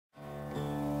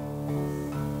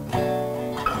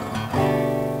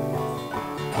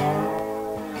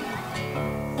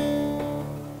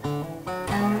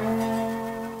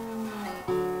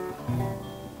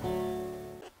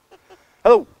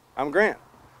I'm Grant.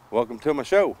 Welcome to my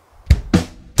show.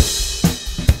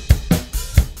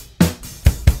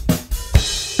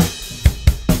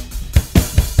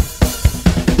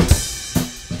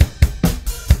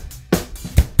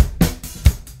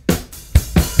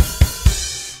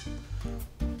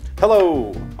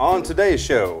 Hello! On today's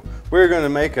show, we're going to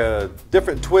make a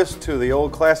different twist to the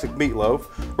old classic meatloaf.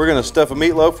 We're going to stuff a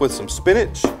meatloaf with some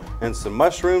spinach and some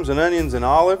mushrooms and onions and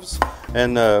olives.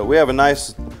 And we have a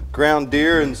nice ground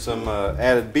deer and some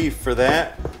added beef for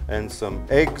that, and some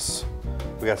eggs.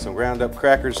 We got some ground up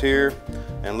crackers here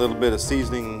and a little bit of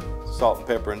seasoning, salt and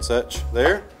pepper and such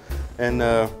there. And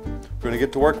we're going to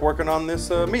get to work working on this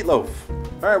meatloaf.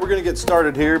 All right, we're going to get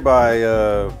started here by,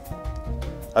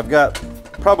 I've got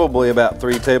probably about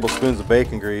 3 tablespoons of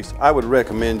bacon grease. I would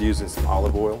recommend using some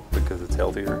olive oil because it's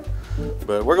healthier.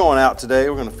 But we're going out today.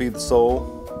 We're going to feed the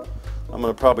soul. I'm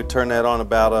going to probably turn that on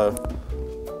about a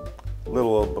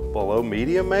little below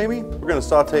medium maybe. We're going to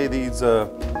saute these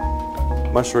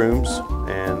mushrooms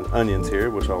and onions here,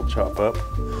 which I'll chop up.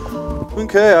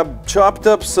 Okay, I've chopped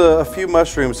up a few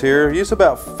mushrooms here. Use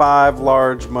about 5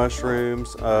 large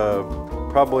mushrooms,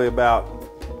 probably about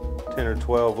 10 or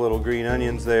 12 little green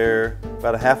onions there,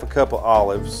 about a half a cup of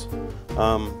olives.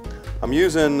 I'm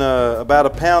using about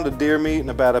 1 pound of deer meat and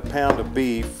about 1 pound of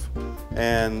beef.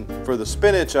 And for the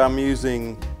spinach, I'm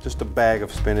using just a bag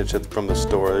of spinach from the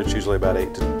store. It's usually about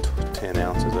 8 to 10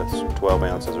 ounces, that's 12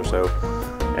 ounces or so.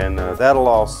 And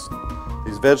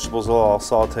these vegetables will all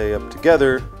saute up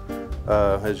together,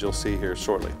 as you'll see here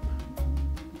shortly.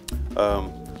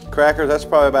 Crackers, that's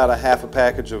probably about a half a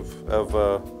package of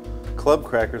club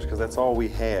crackers, because that's all we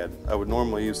had. I would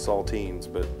normally use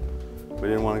saltines, but we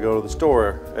didn't want to go to the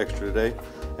store extra today.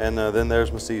 And then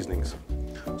there's my seasonings.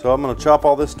 So I'm going to chop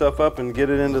all this stuff up and get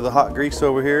it into the hot grease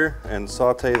over here and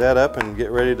saute that up and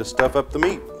get ready to stuff up the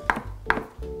meat.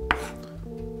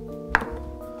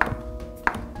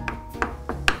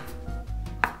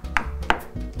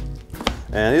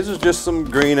 And these are just some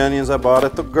green onions I bought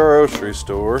at the grocery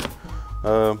store.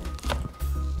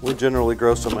 We generally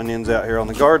grow some onions out here on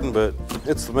the garden, but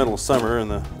it's the middle of summer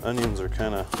and the onions are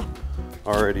kind of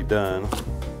already done.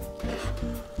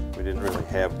 We didn't really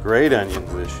have great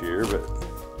onions this year, but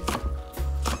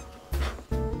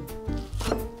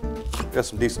got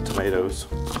some decent tomatoes.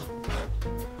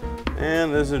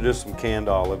 And these are just some canned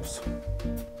olives.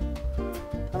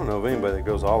 I don't know of anybody that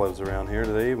grows olives around here.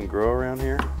 Do they even grow around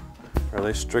here? Or are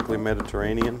they strictly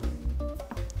Mediterranean?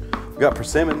 We got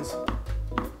persimmons.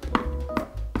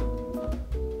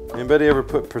 Anybody ever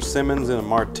put persimmons in a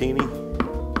martini?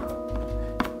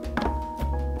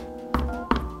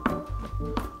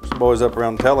 Some boys up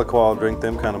around Tahlequah drink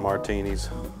them kind of martinis.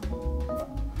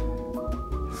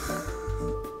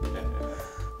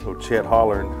 Oh, Chet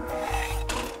hollering.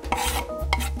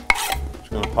 Just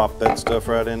gonna pop that stuff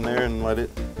right in there and let it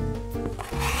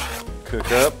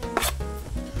cook up.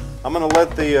 I'm gonna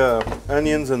let the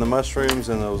onions and the mushrooms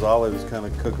and those olives kind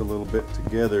of cook a little bit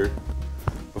together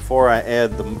before I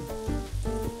add the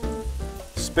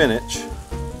spinach.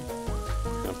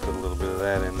 I'm gonna put a little bit of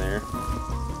that in there.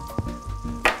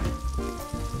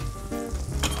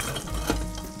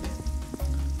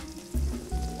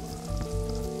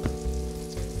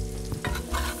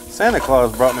 Santa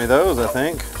Claus brought me those, I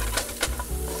think.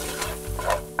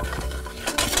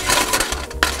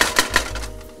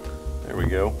 There we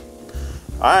go.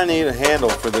 I need a handle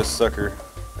for this sucker.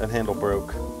 That handle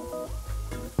broke.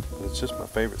 It's just my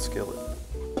favorite skillet.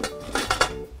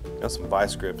 Got some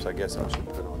vice grips I guess I should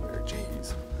put on there.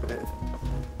 Jeez.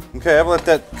 Okay, I've let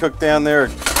that cook down there a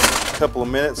couple of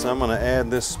minutes. I'm going to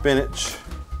add this spinach.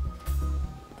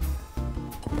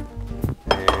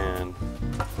 And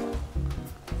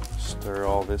stir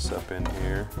all this up in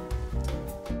here.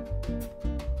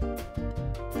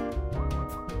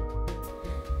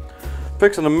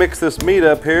 Fixing to mix this meat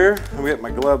up here. I'll get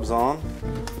my gloves on.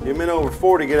 Get men over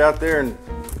 40, get out there and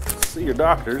see your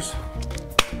doctors.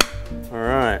 All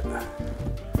right,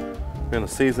 I'm gonna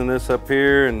season this up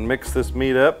here and mix this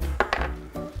meat up.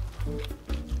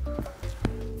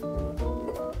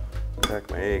 Pack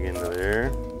my egg into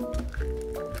there.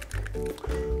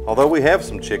 Although we have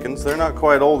some chickens, they're not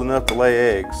quite old enough to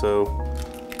lay eggs, so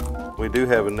we do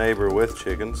have a neighbor with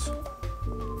chickens.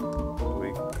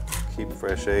 We keep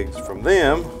fresh eggs from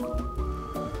them.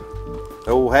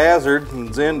 Old Hazard and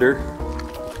Zender.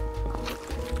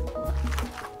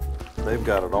 They've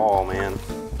got it all, man.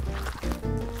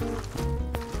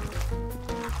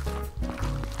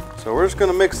 So we're just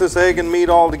gonna mix this egg and meat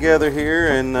all together here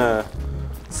and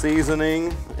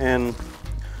seasoning, and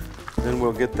then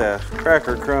we'll get the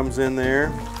cracker crumbs in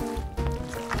there.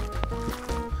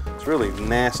 It's really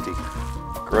nasty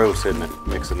Gross, isn't it?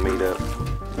 Mixing meat up.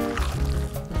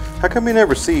 How come you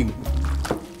never see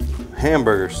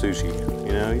hamburger sushi?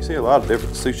 You know, you see a lot of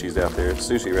different sushis out there at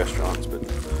sushi restaurants, but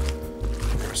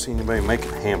I've never seen anybody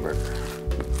making a hamburger.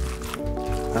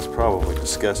 That's probably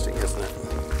disgusting, isn't it?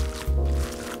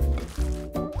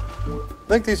 I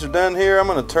think these are done here. I'm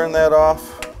going to turn that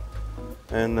off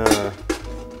and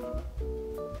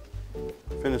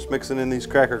finish mixing in these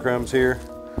cracker crumbs here,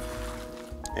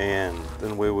 and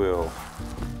then we will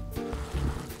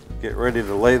get ready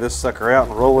to lay this sucker out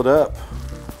and roll it up.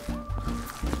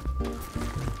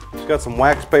 It's got some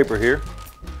wax paper here.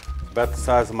 It's about the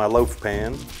size of my loaf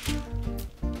pan.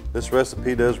 This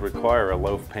recipe does require a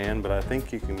loaf pan, but I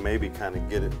think you can maybe kind of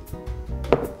get it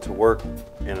to work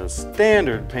in a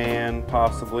standard pan,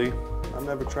 possibly. I've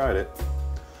never tried it.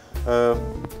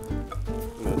 I'm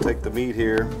going to take the meat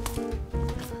here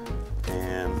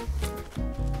and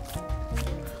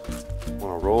I'm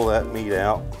going to roll that meat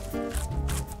out.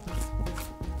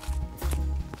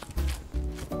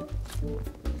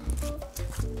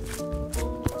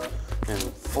 And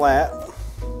flat.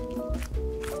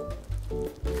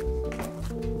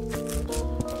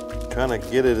 Kind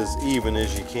of get it as even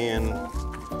as you can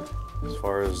as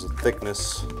far as the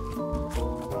thickness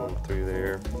going through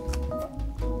there.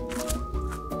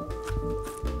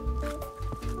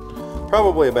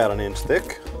 Probably about 1 inch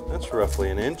thick. That's roughly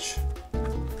 1 inch.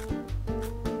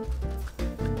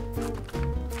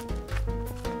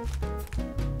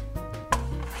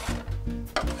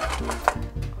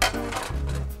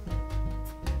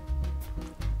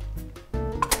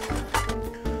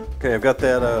 Okay, I've got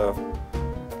that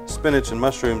spinach and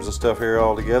mushrooms and stuff here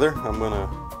all together. I'm gonna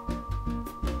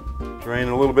drain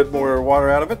a little bit more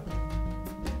water out of it.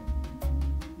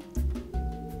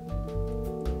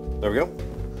 There we go.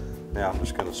 Now I'm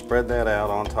just gonna spread that out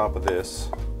on top of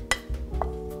this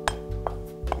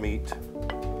meat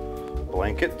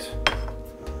blanket.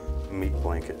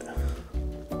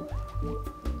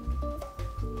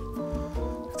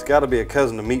 It's gotta be a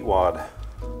cousin of meat wad.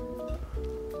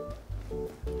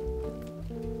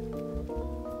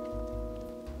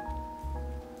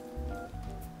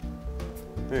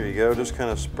 There you go, just kind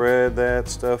of spread that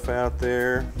stuff out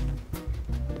there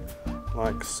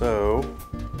like so.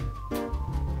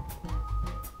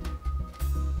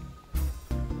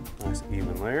 Nice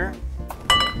even layer.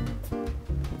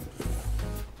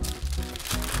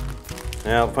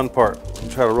 Now the fun part, I'm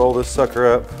try to roll this sucker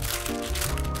up.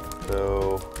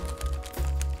 So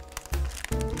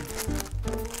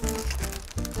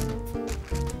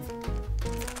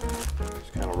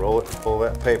just kind of roll it and pull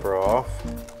that paper off.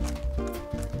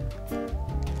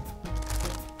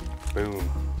 Boom.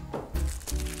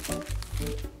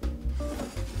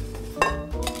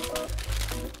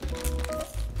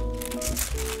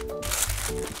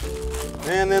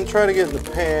 And then try to get in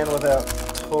the pan without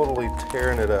totally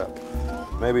tearing it up.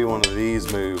 Maybe one of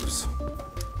these moves.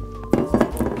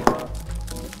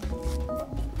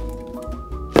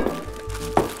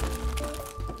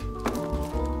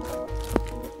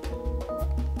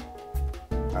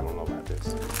 I don't know about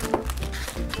this.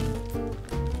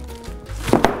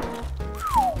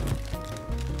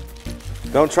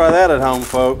 Don't try that at home,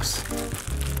 folks.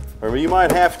 Or you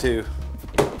might have to.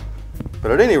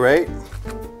 But at any rate,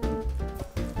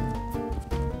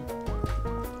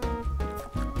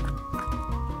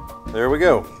 there we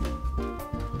go.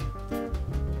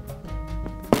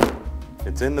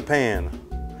 It's in the pan.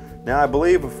 Now I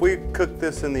believe if we cook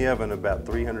this in the oven about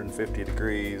 350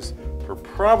 degrees for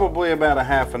probably about a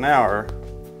half an hour,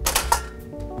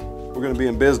 we're gonna be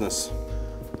in business.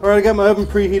 All right, I got my oven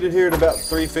preheated here at about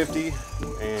 350,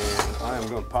 and I am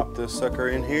gonna pop this sucker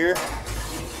in here.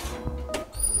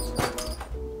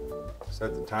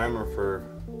 Set the timer for,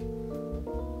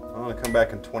 I'm gonna come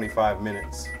back in 25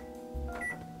 minutes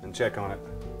and check on it,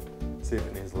 see if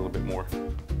it needs a little bit more.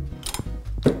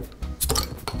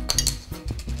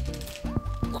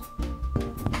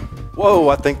 Whoa,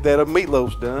 I think that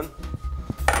meatloaf's done.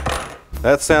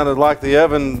 That sounded like the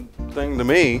oven thing to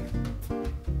me.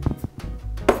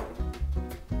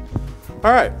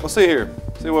 All right, let's see here.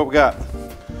 See what we got.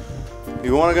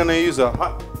 You want to use a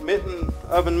hot mitten,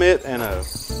 oven mitt, and a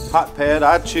hot pad.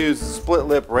 I choose split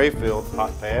lip Rayfield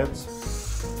hot pads.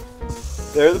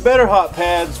 They're the better hot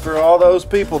pads for all those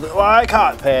people that like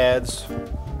hot pads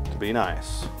to be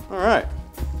nice. All right,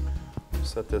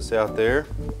 set this out there.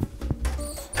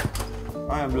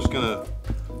 I'm just gonna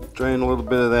drain a little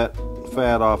bit of that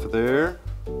fat off of there.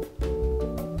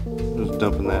 Just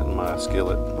dumping that in my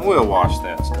skillet. And we'll wash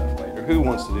that stuff later. Who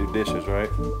wants to do dishes, right?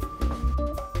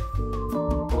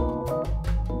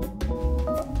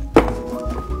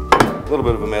 A little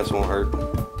bit of a mess won't hurt.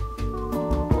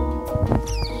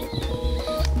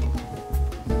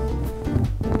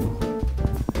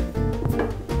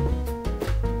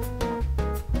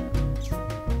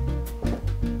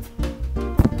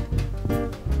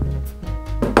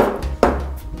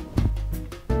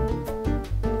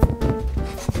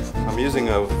 using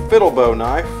a fiddle bow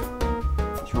knife.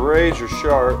 It's razor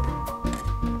sharp.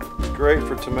 It's great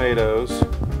for tomatoes.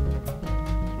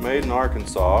 It's made in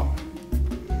Arkansas.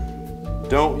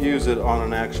 Don't use it on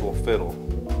an actual fiddle.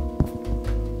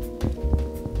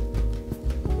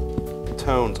 The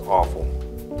tone's awful.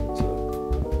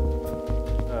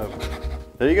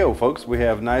 There you go, folks. We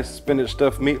have nice spinach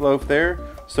stuffed meatloaf there.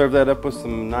 Serve that up with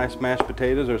some nice mashed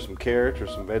potatoes or some carrots or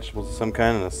some vegetables of some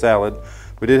kind in a salad.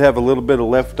 We did have a little bit of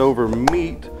leftover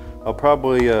meat. I'll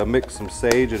probably mix some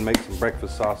sage and make some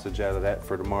breakfast sausage out of that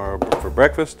for tomorrow for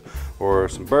breakfast, or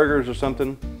some burgers or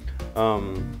something.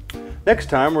 Next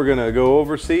time we're gonna go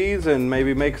overseas and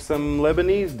maybe make some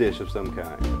Lebanese dish of some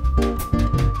kind.